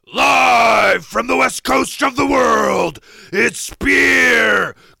Live from the west coast of the world, it's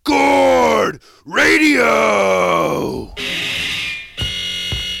Spear Gourd Radio!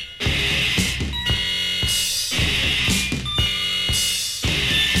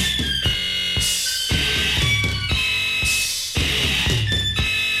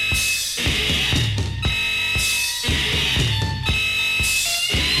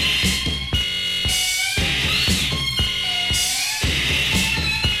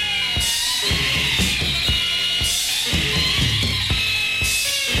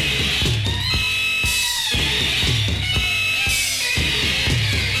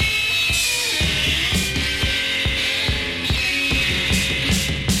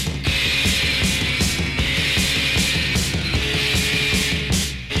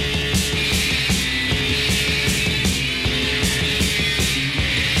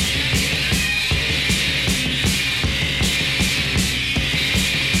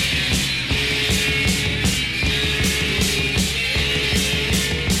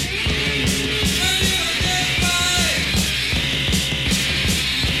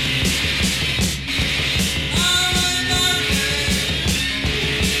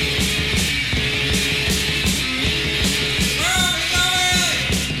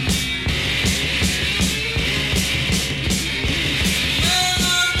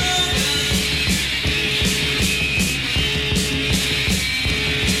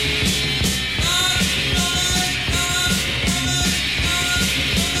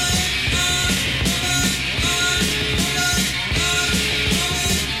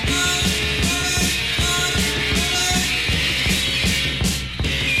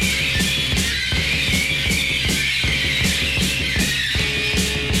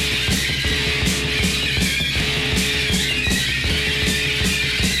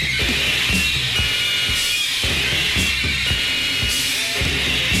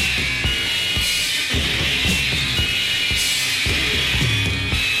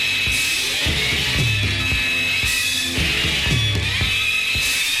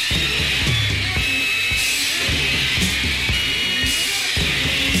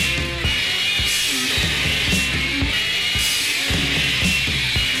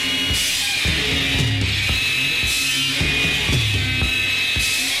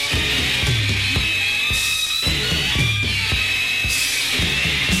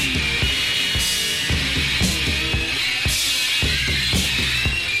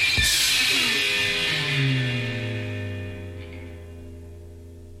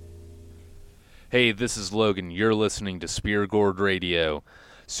 Hey, this is Logan. You're listening to Spear Gourd Radio.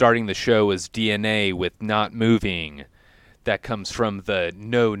 Starting the show is DNA with Not Moving. That comes from the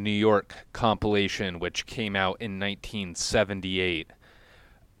No New York compilation, which came out in 1978.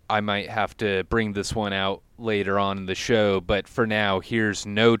 I might have to bring this one out later on in the show, but for now, here's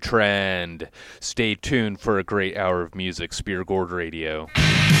No Trend. Stay tuned for a great hour of music, Spear Gourd Radio.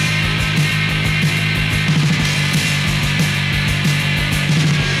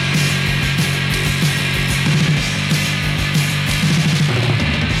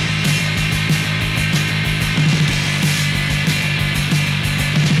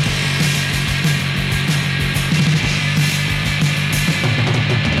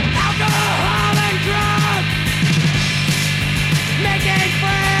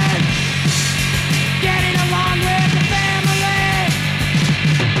 Getting along with the family.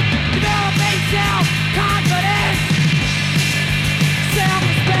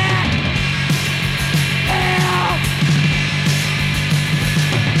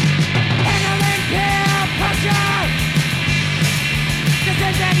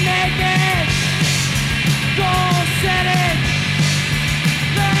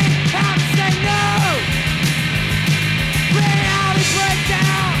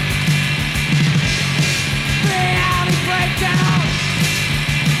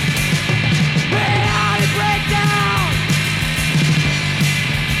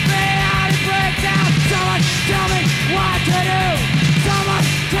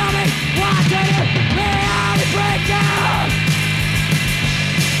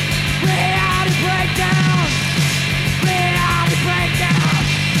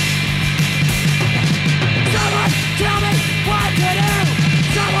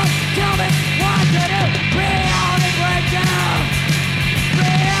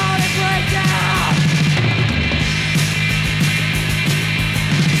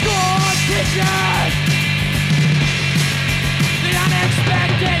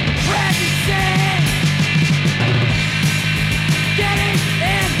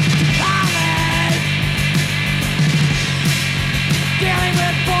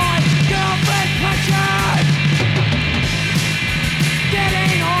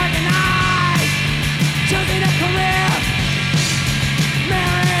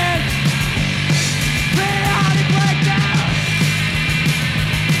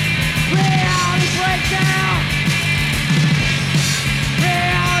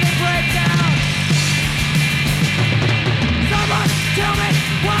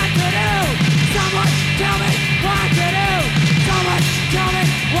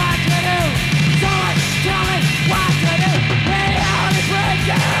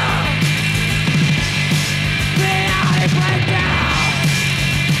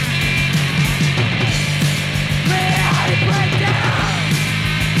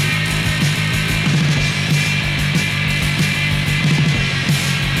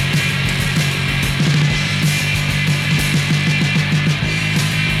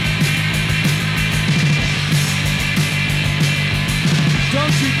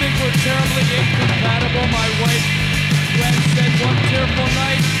 wonderful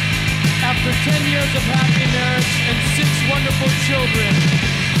night. After 10 years of happy marriage and 6 wonderful children,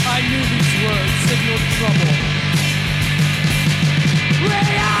 I knew these words signaled trouble.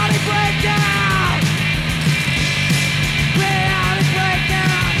 Reality breakdown! Reality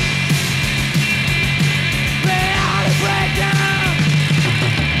breakdown! Reality breakdown!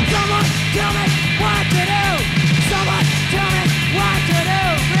 Someone tell me what to do! Someone tell me what to do!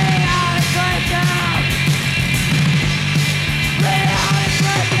 Reality breakdown! Reality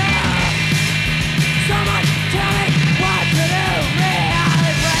breakdown! Someone tell me what to do!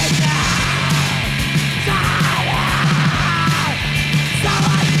 Reality breakdown! Someone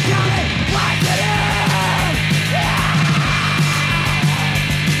tell me what to do!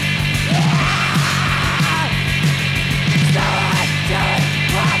 Someone tell me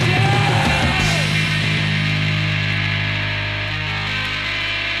what to do!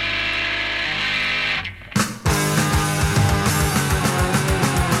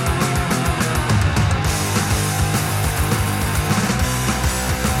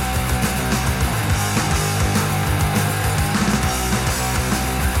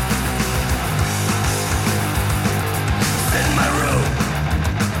 Sit in my room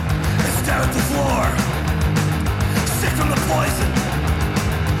and stare at the floor. Sick from the poison,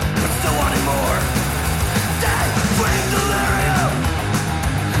 but still wanting more. Dead, dream delirium,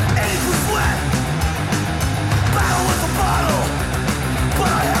 ache with sweat. Battle with a bottle,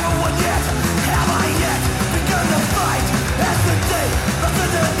 but I haven't won yet. Have I yet begun to fight? As the day after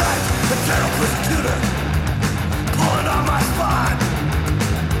the night, eternal persecutor, pulling on my spine.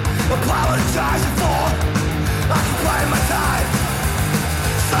 Apologizing for occupying my time.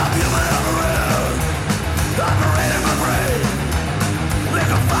 Subhuman overrude, operating my brain.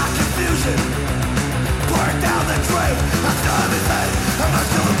 Liquefied confusion, pouring down the drain. I still have his head, I'm not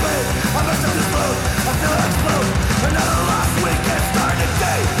still in pain. I must have this load, I feel it explode. Another lost weekend starting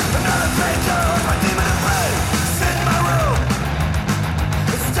today. Another painkiller of my demon and brain. Sit in my room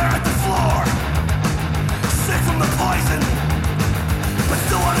and stare at the floor. Sick from the poison, but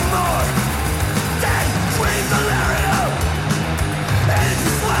still wanting more. Dead, dream delirium, energy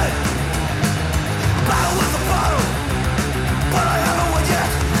sweat. Battle with the bottle, but I haven't won yet.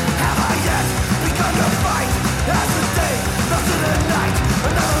 Have I yet begun to fight? As the day, after the night.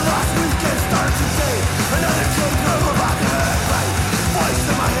 Another lost weekend starts today. Another chamber of alcoholic fight. Voice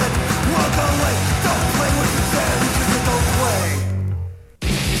in my head, walk away. Don't play with your dead, because it don't play.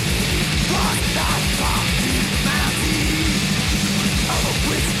 Lost that humanity, of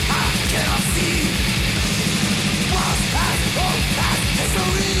which I cannot see. Lost that old past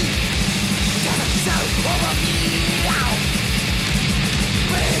history, doesn't show over me now.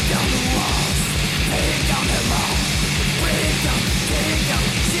 Break down the walls, break down the walls, break down, take down,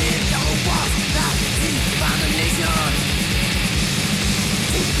 shake down the walls. Not define the nation,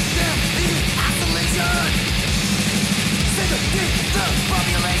 keep them in isolation. Segregate the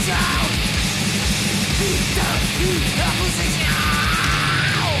population, beat down the opposition.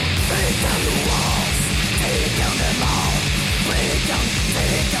 Break down the walls, take down the walls, break down,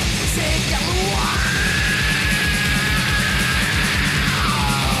 take down, shake down the walls.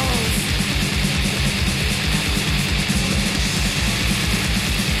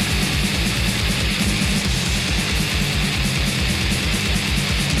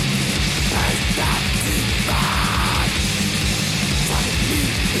 Break that divide, drive me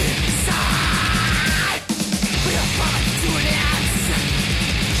inside. We are fine.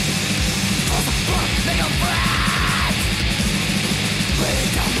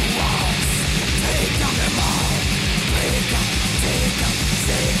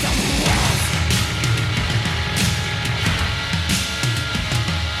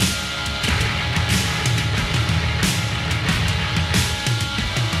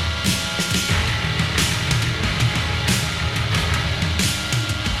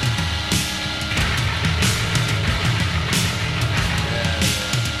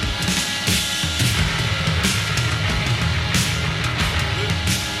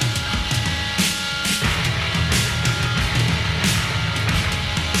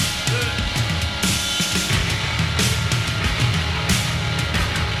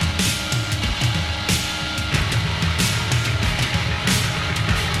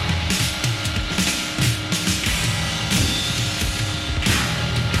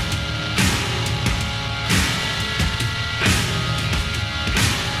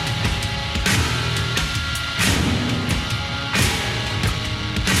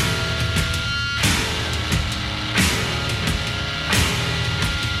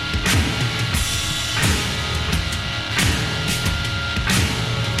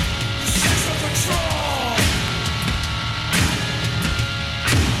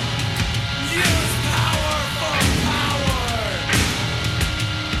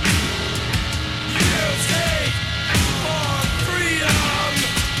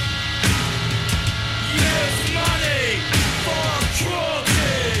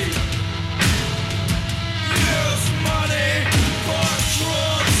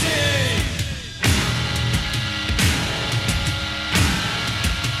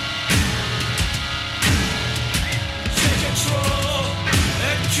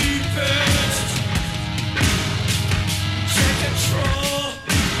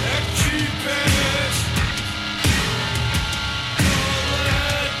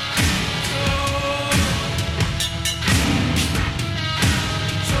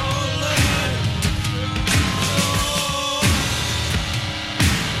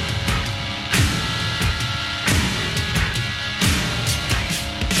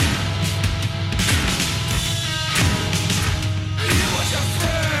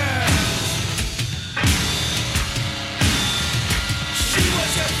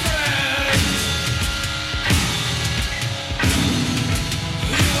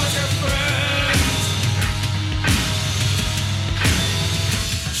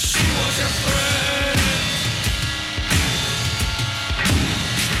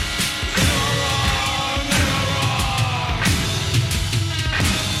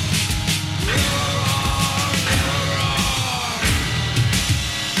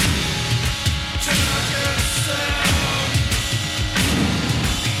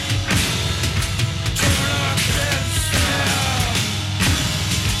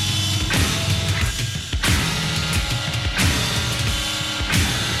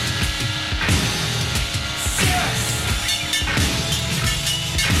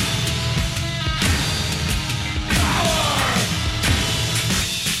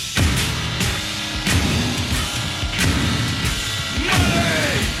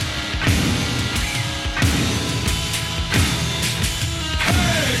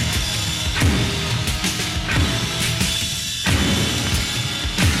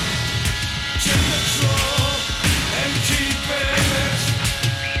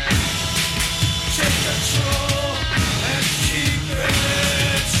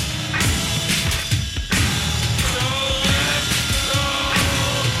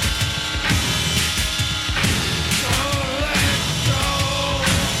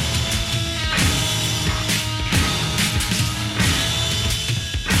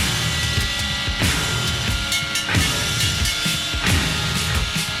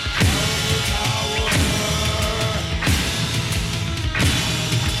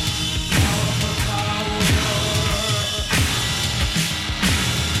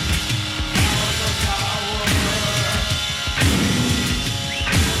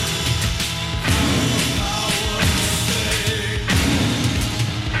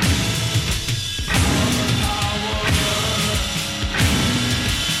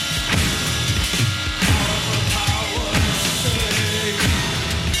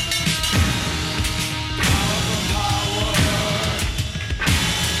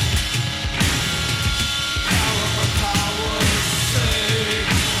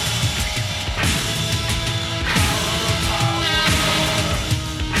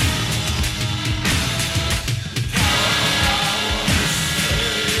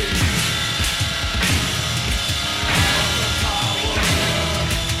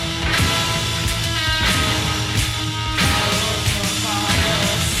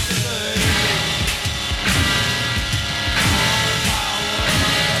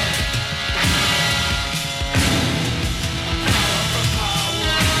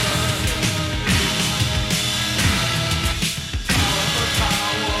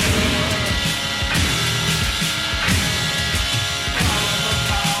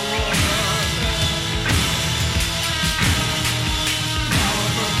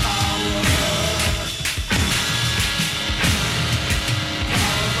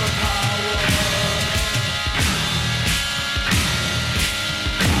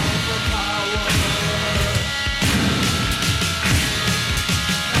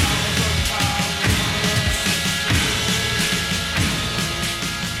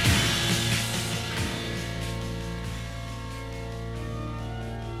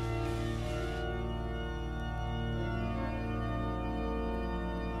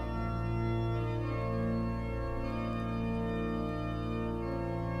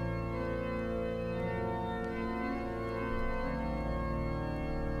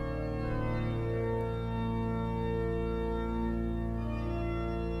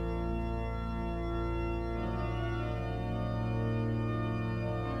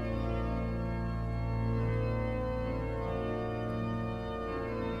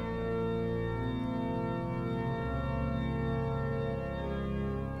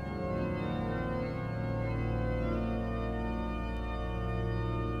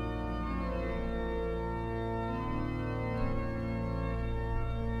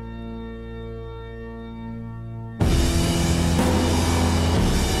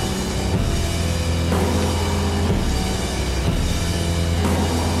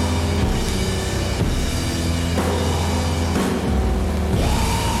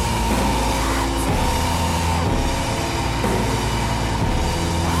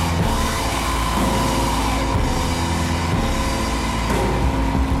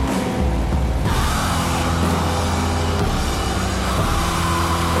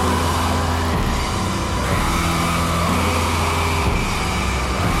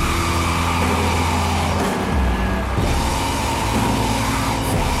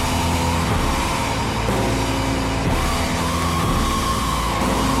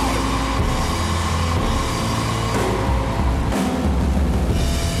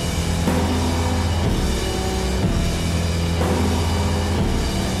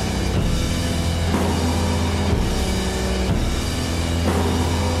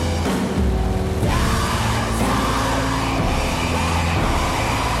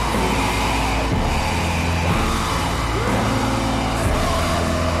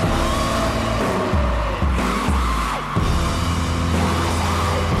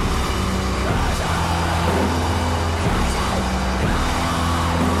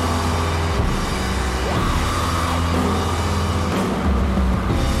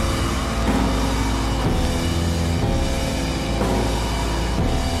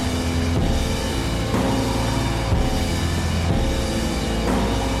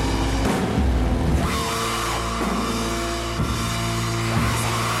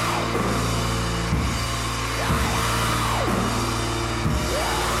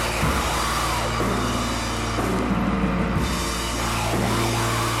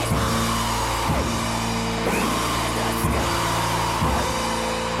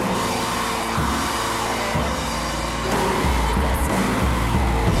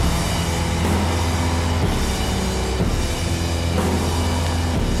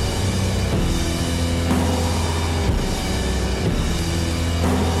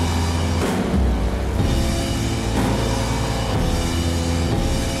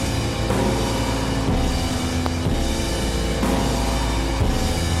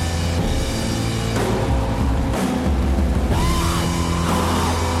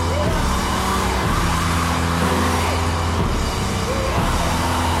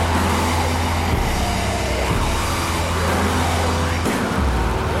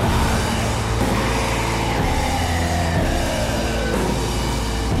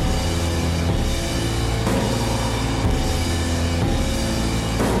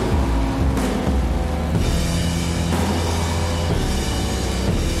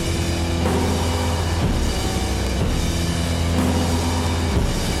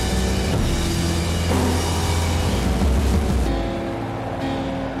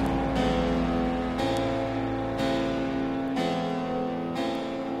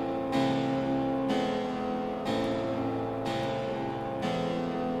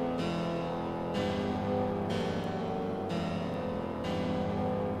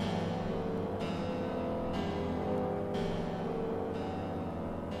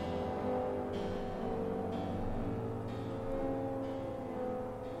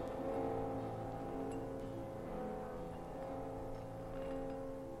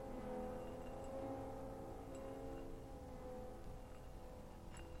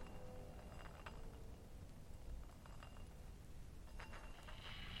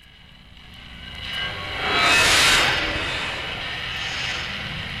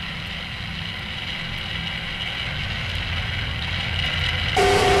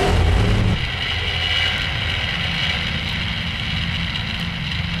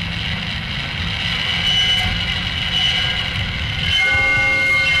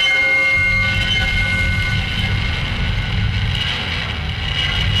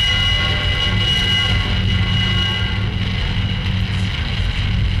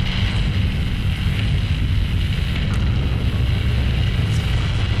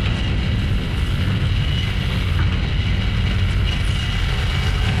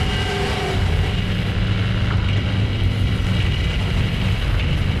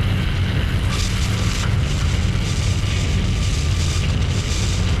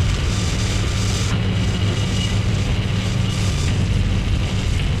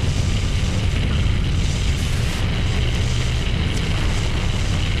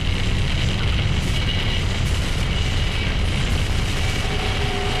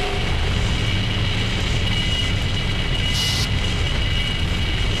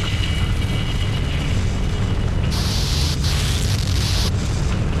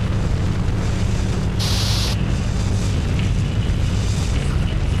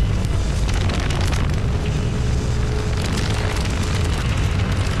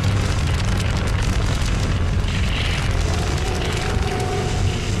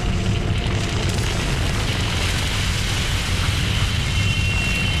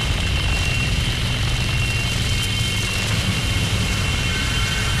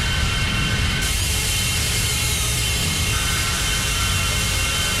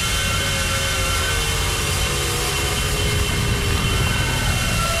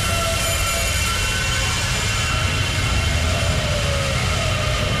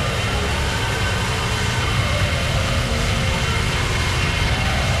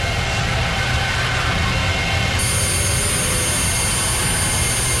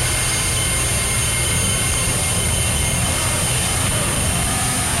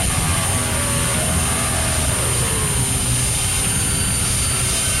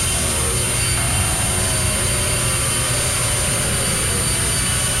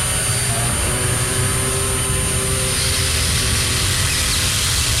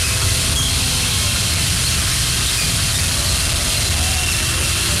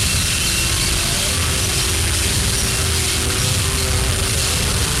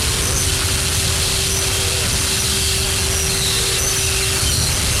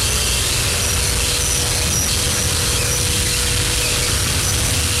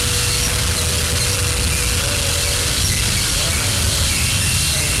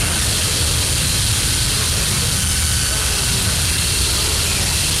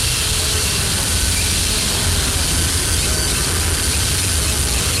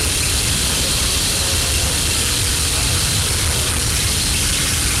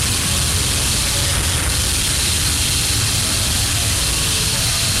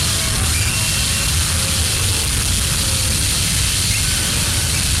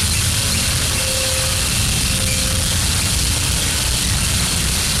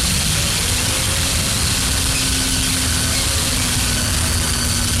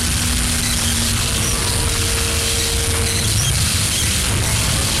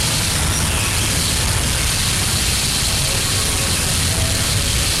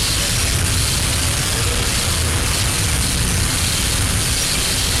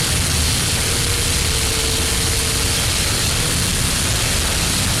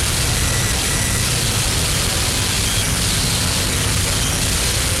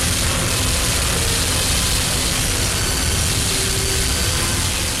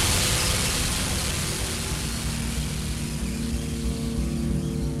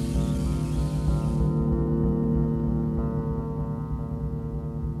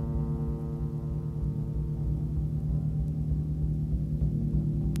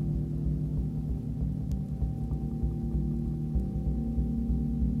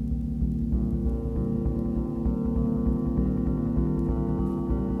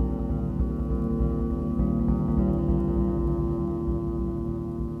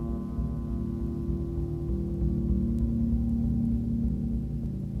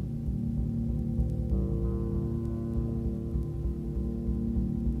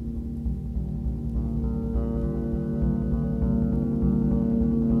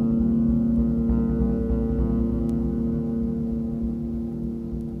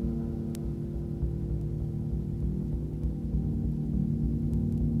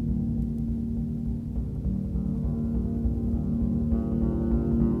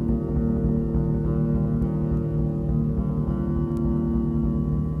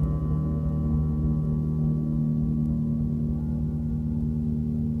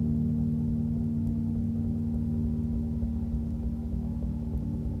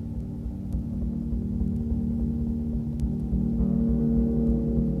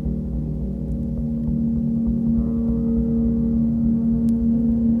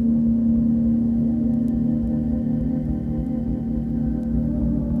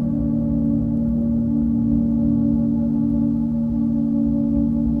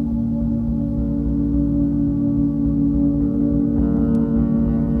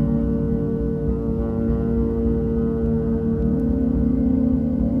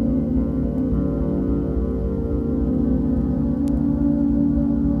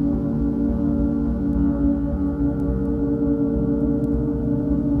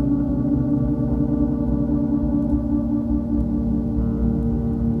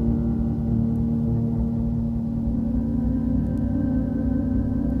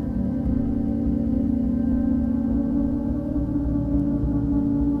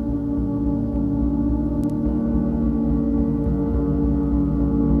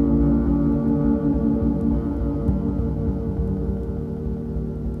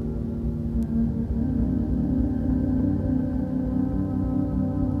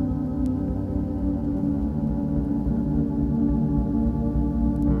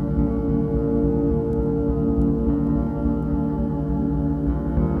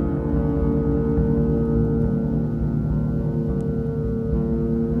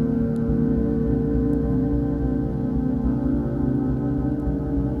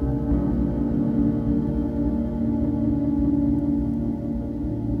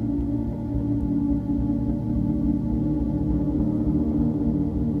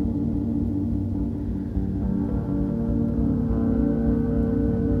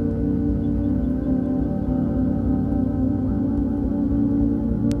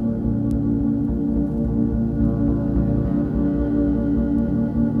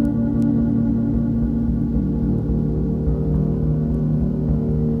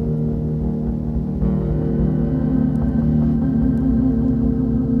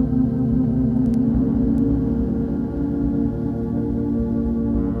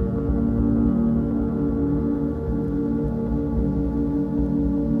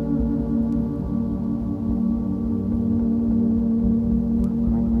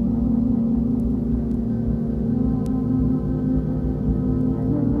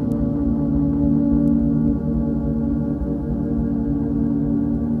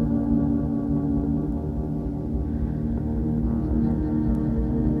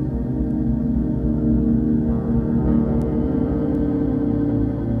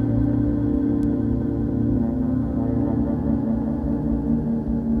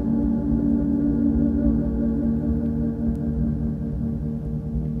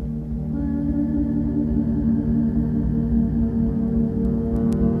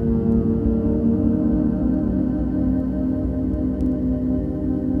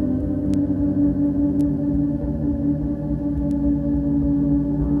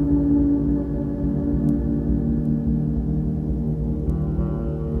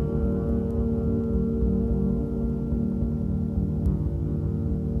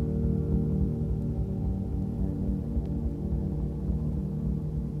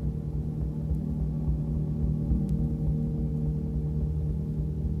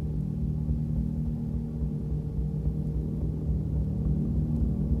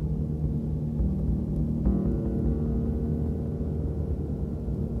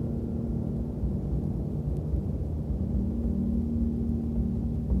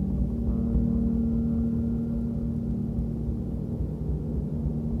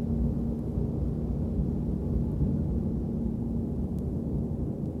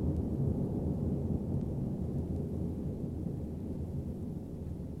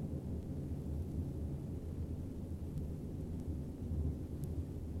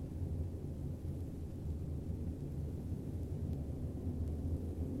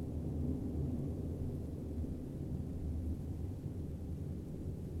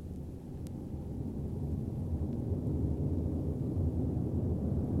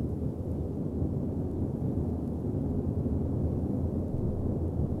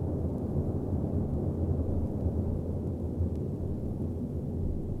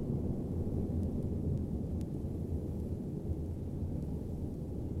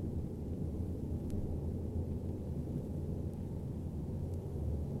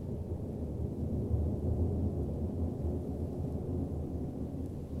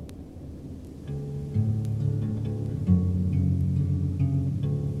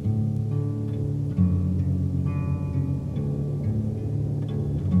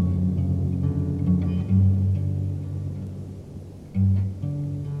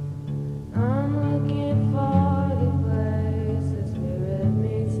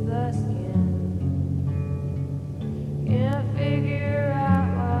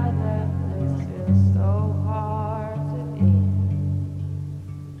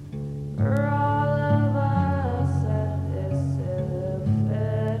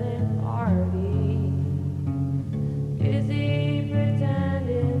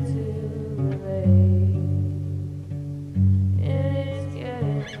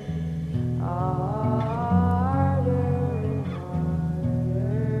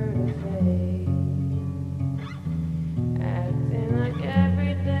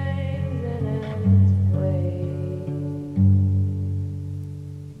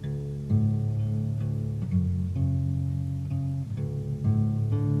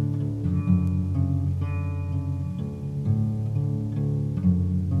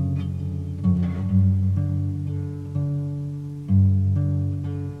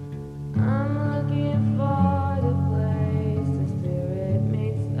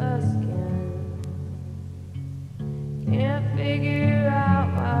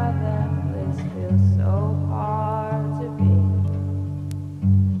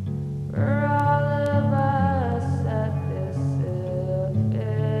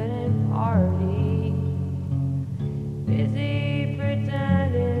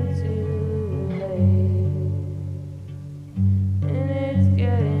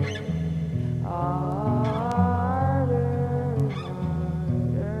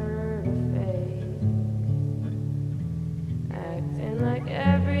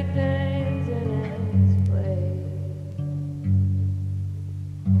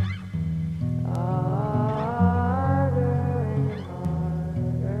 harder and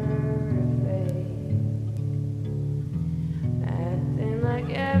harder to fade, acting like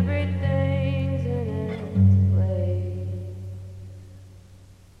everything's in its place.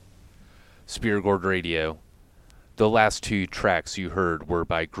 Spear Gourd Radio. The last two tracks you heard were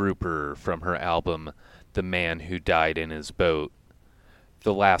by Grouper from her album The Man Who Died in His Boat.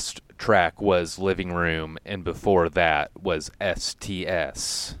 The last track was Living Room, and before that was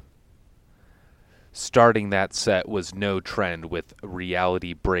STS. Starting that set was No Trend with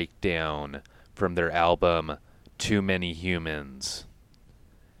Reality Breakdown from their album Too Many Humans.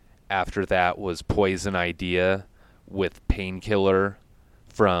 After that was Poison Idea with Painkiller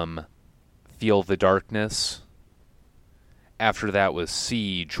from Feel the Darkness. After that was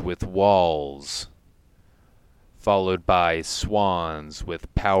Siege with Walls, followed by Swans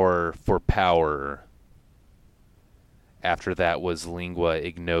with Power for Power. After that was Lingua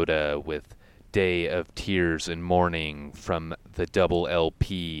Ignota with Day of Tears and Mourning from the double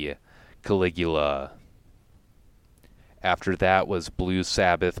LP Caligula. After that was Blue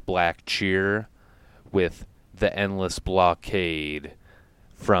Sabbath Black Cheer with The Endless Blockade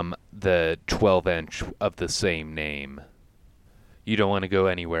from the 12-inch of the same name. You don't want to go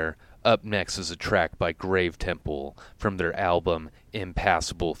anywhere. Up next is a track by Grave Temple from their album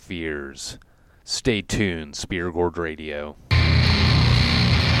Impassable Fears. Stay tuned, Spear Gourd Radio.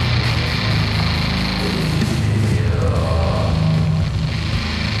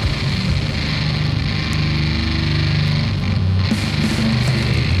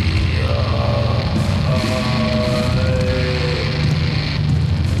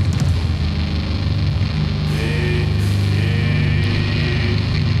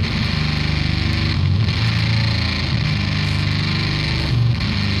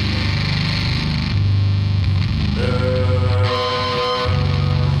 Yeah.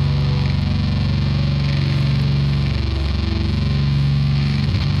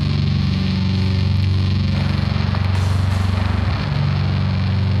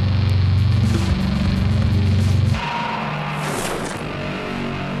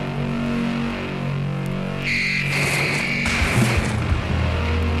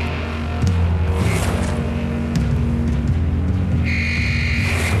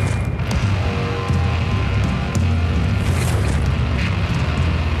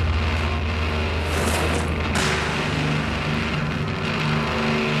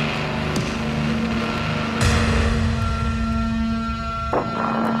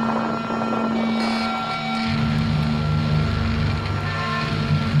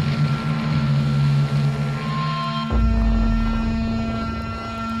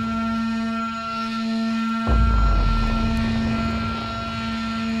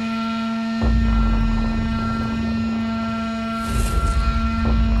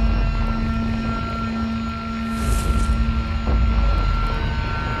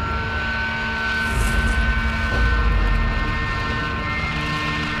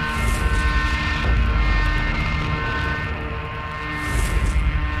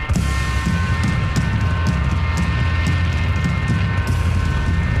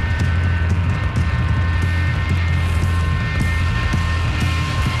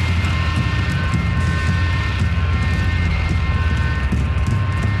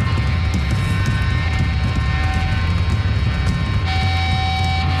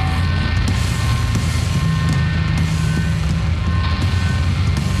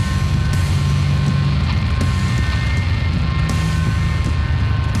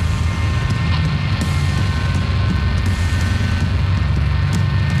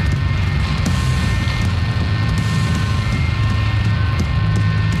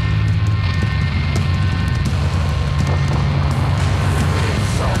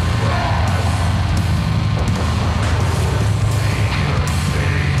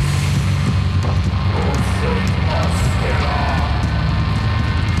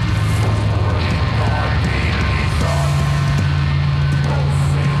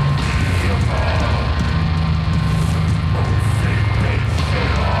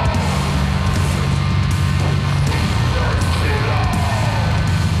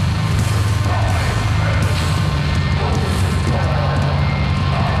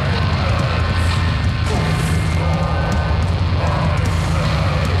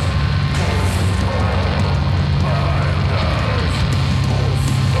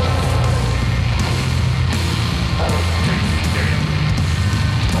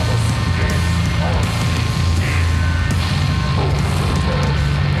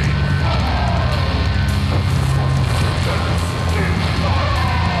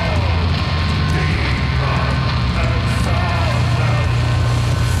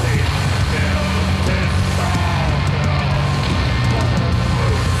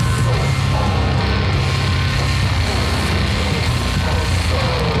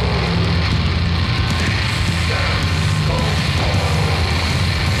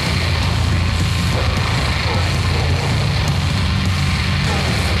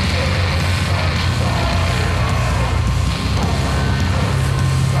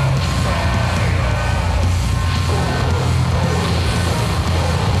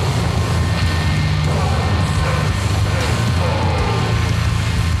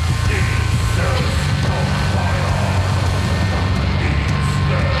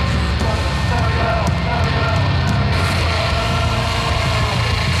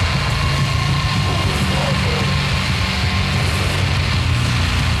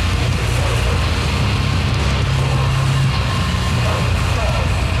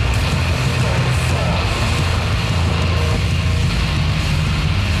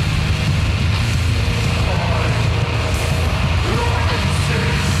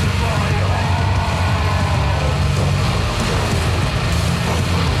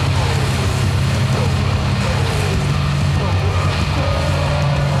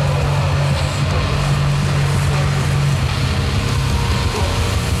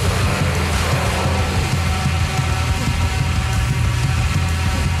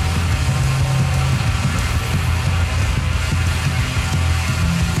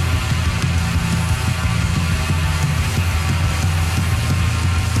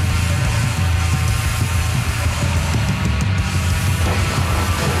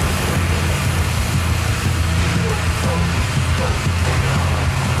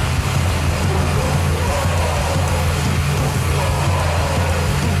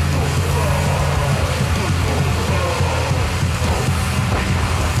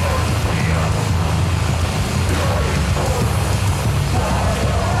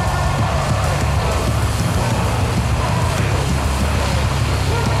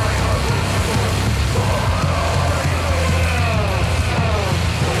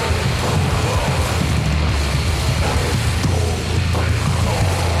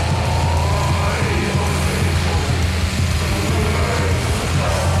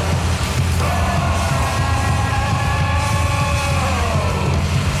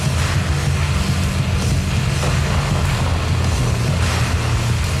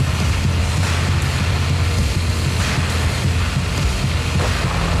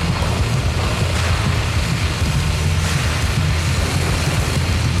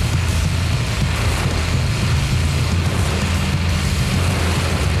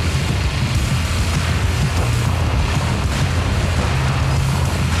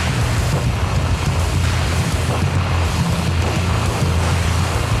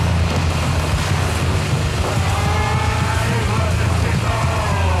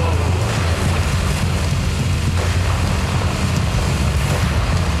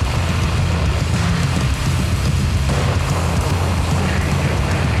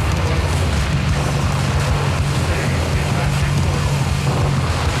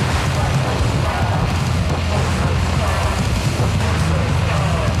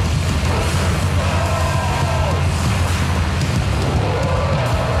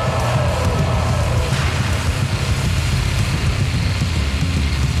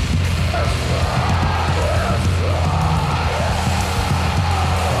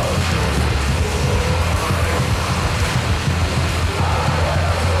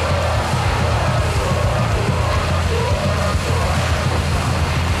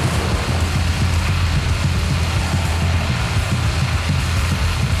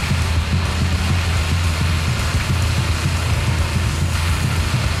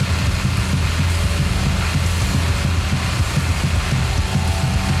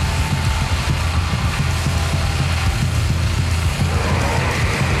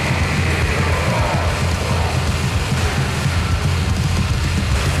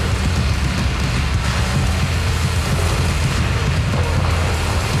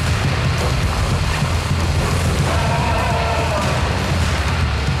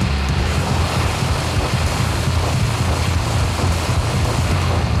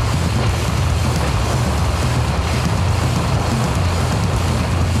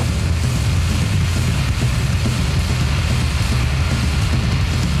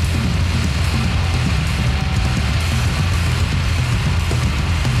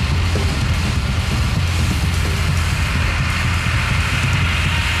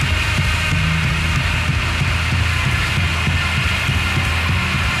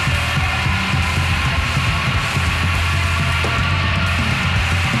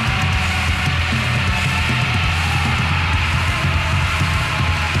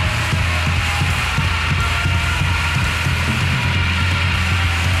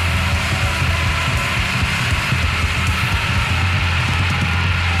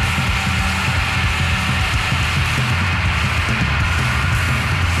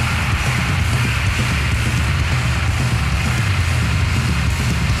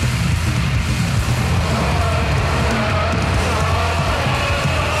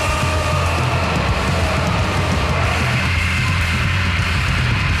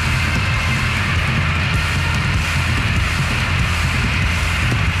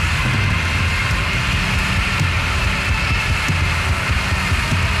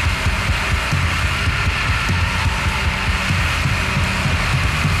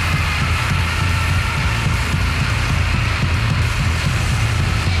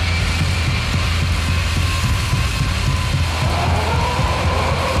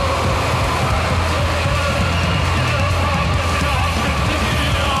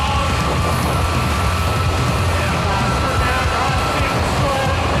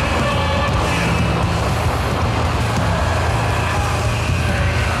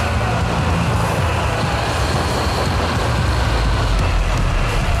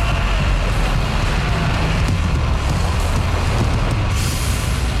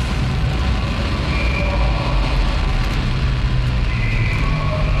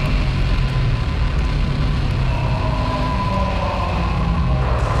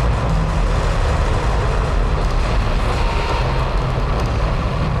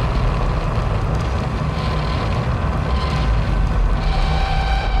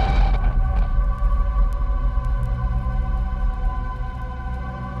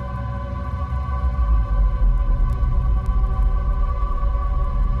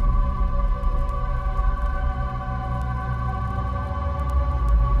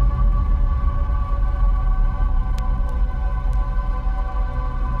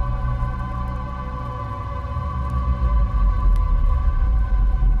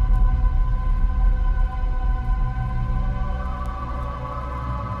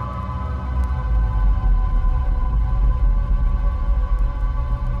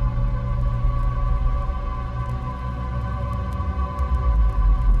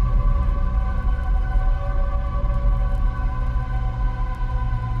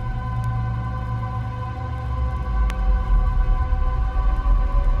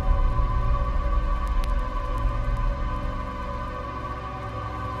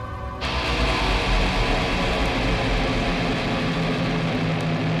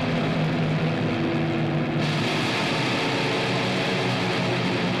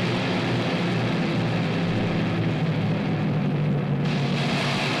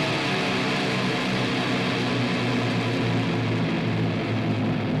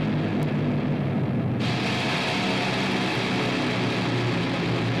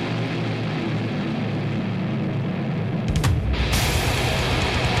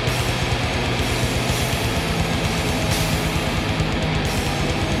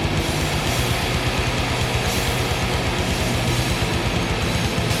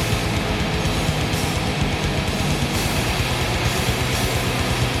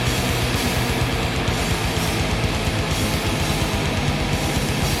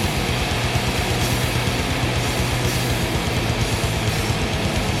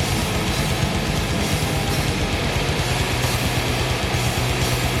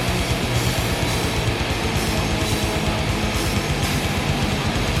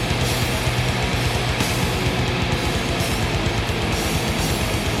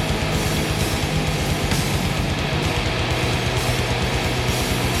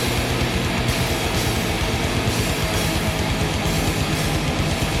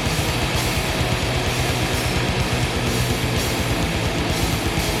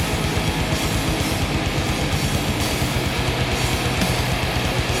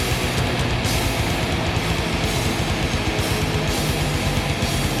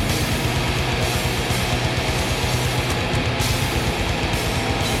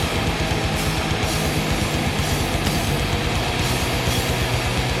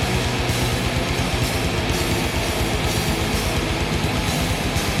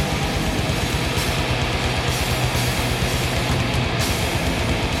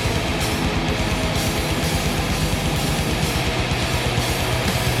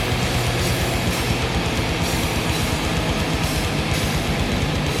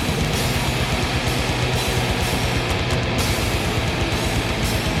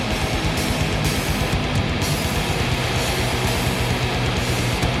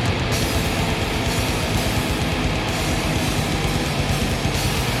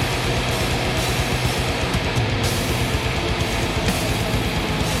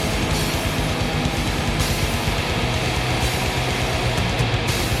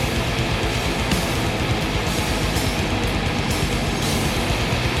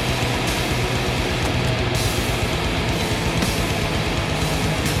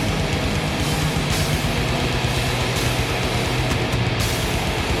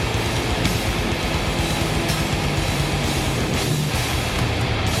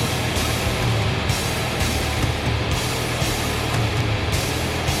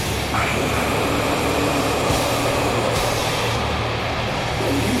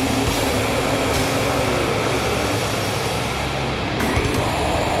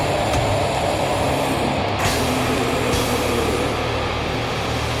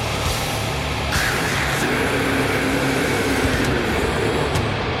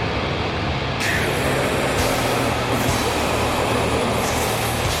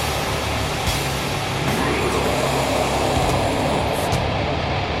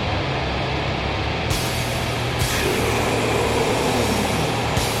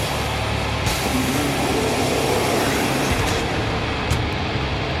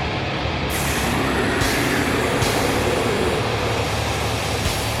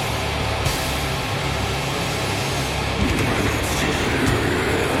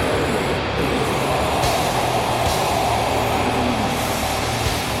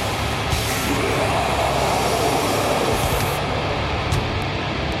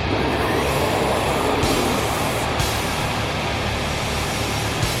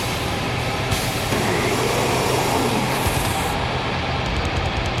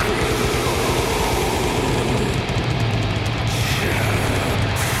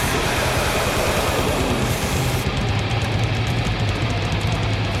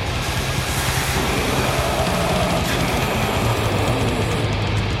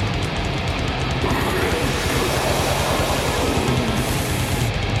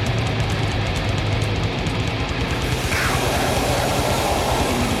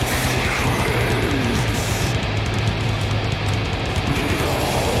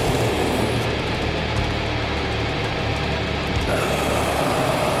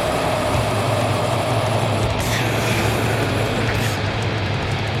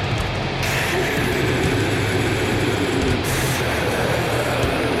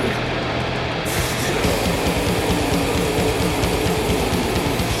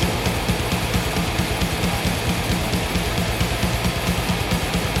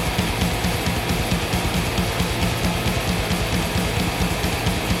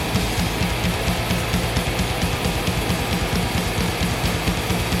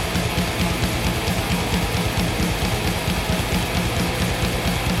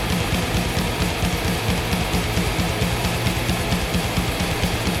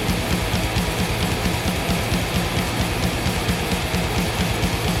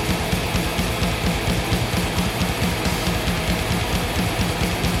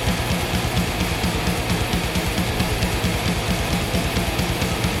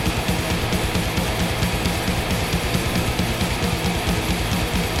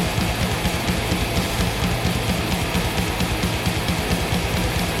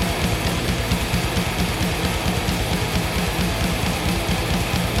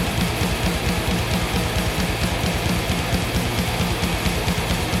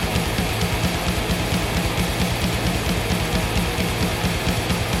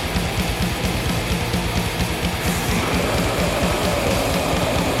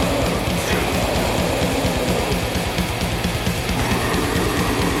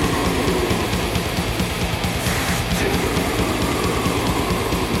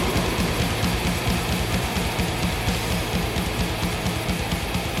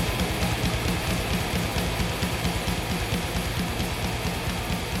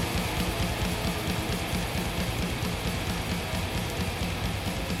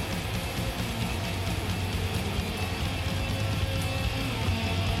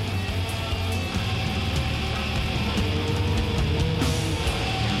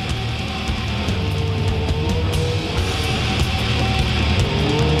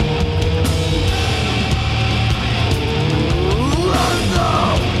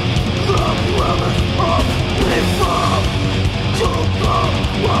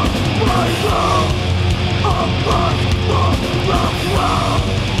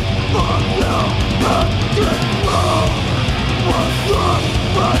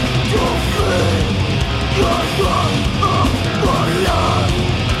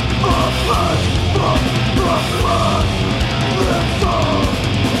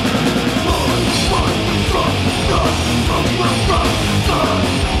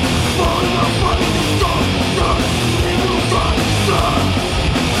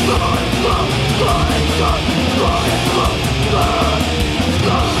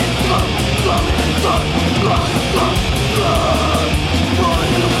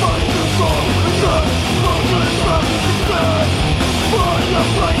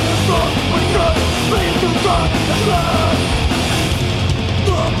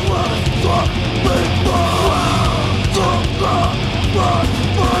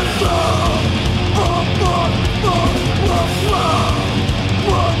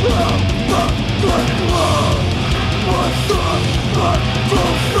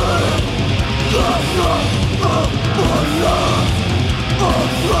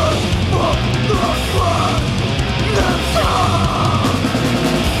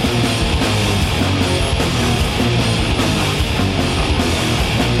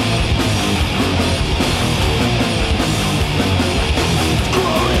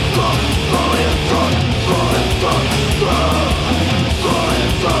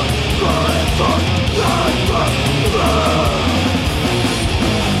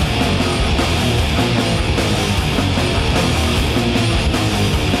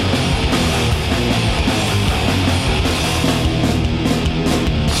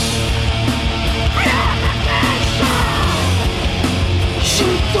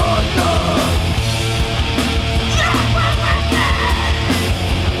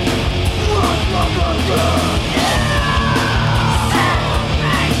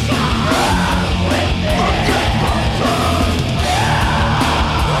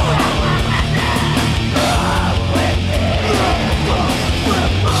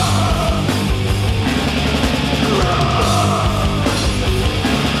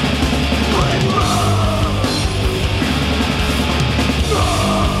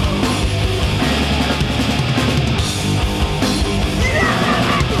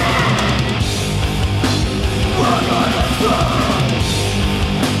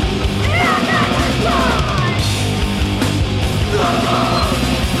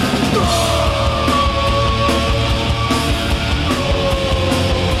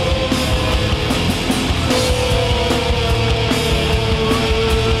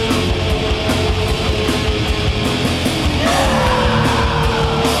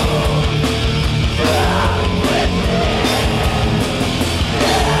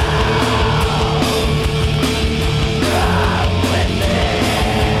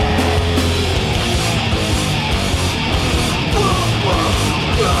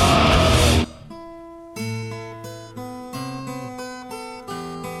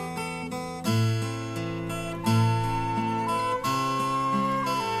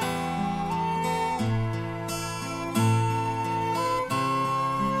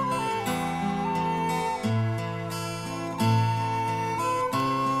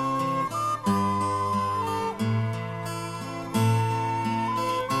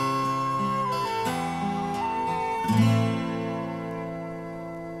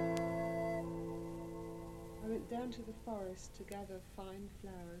 to the forest to gather fine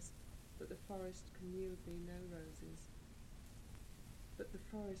flowers, but the forest can yield me no roses. But the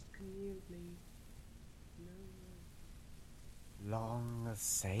forest can yield me no roses. Long as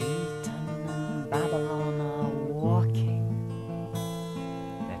Satan and Babylon are walking,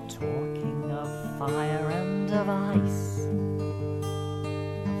 they're talking of fire and of ice,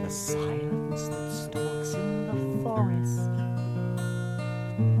 of the silence that stalks in the forest,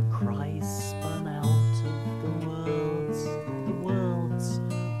 cries spun out of the worlds,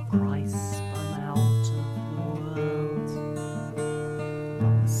 cries spun out of the worlds.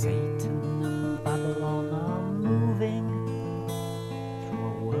 Long Satan and Babylon are moving through a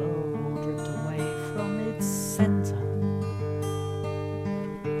world ripped away from its center.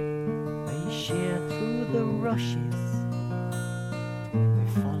 They shear through the rushes, they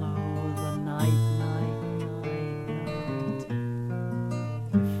follow the night.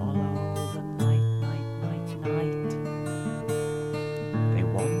 They follow the night. They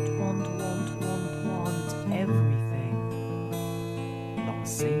want everything. Long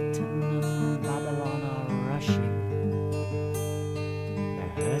Satan and Babylon are rushing.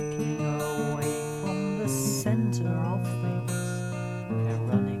 They're hurtling away from the center of things. They're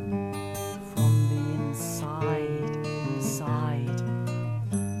running from the inside.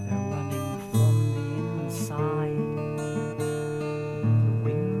 They're running from the inside. The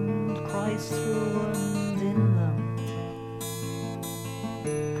wind cries through and in them,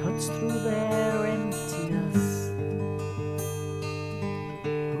 cuts through their emptiness.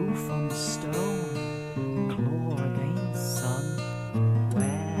 Hoof on stone, claw against sun.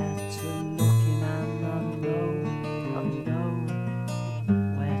 Where to look in an unknown.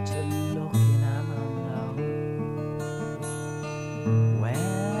 Where to look in an unknown.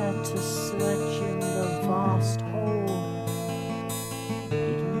 Where to search in the vast hole.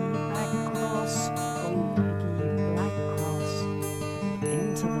 Biggie black cross, oh biggie black cross,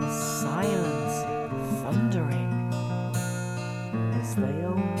 into the silence, thundering, as they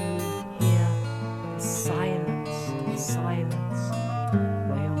only hear the silence,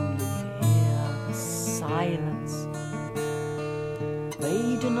 they only hear the silence. They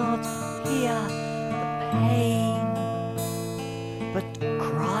do not hear the pain, but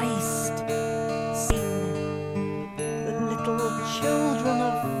Christ sing. The little children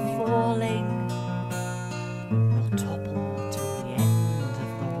are falling, will topple till the end of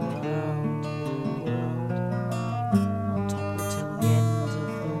the world, will topple till the end of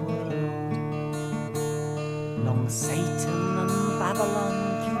the world. Long Satan and Babylon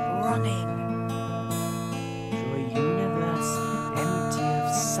keep running through a universe empty of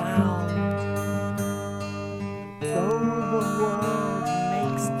sound. Though the world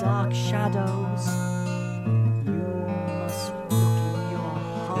makes dark shadows, you must look in your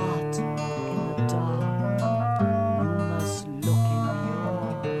heart in the dark. You must look in your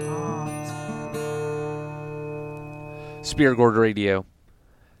heart. Spear Gourd Radio.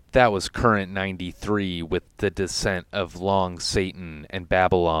 That was Current 93 with The Descent of Long Satan and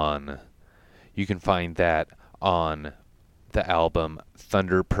Babylon. You can find that on the album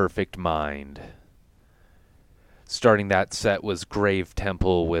Thunder Perfect Mind. Starting that set was Grave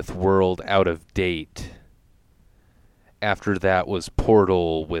Temple with World Out of Date. After that was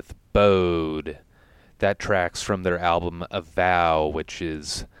Portal with Bode. That track's from their album Avow, which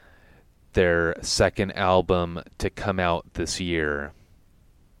is their second album to come out this year.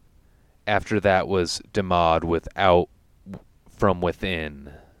 After that was Demod with Out From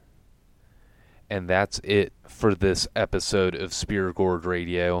Within. And that's it for this episode of Spear Gourd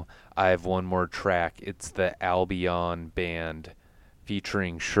Radio. I have one more track. It's the Albion Band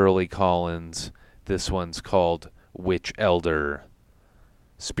featuring Shirley Collins. This one's called Witch Elder.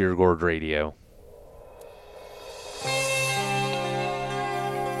 Spear Gourd Radio.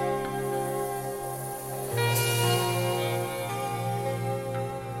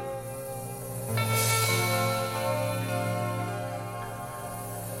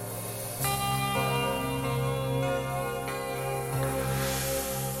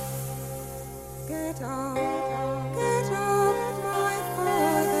 Get out, my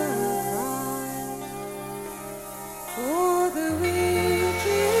Father, cry, for the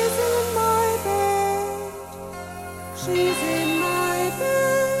witches in my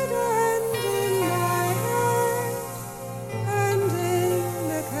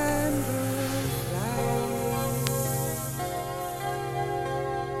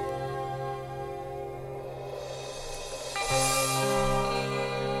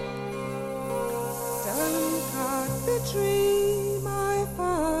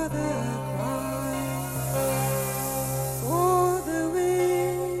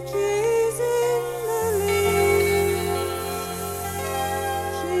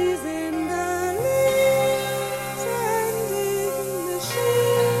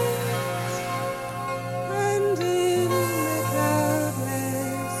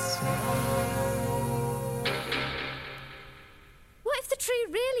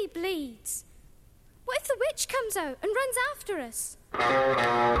after us.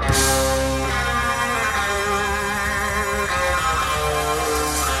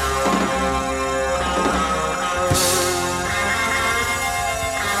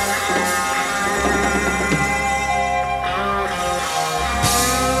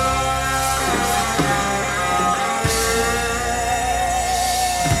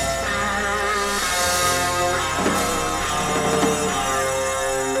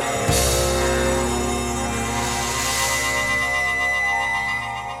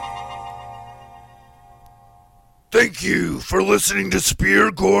 Thank you for listening to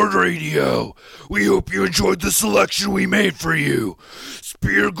Spear Gourd Radio. We hope you enjoyed the selection we made for you.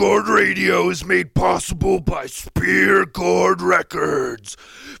 Spear Gourd Radio is made possible by Spear Gourd Records.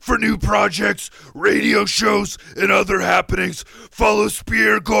 For new projects, radio shows, and other happenings, follow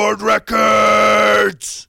Spear Gourd Records.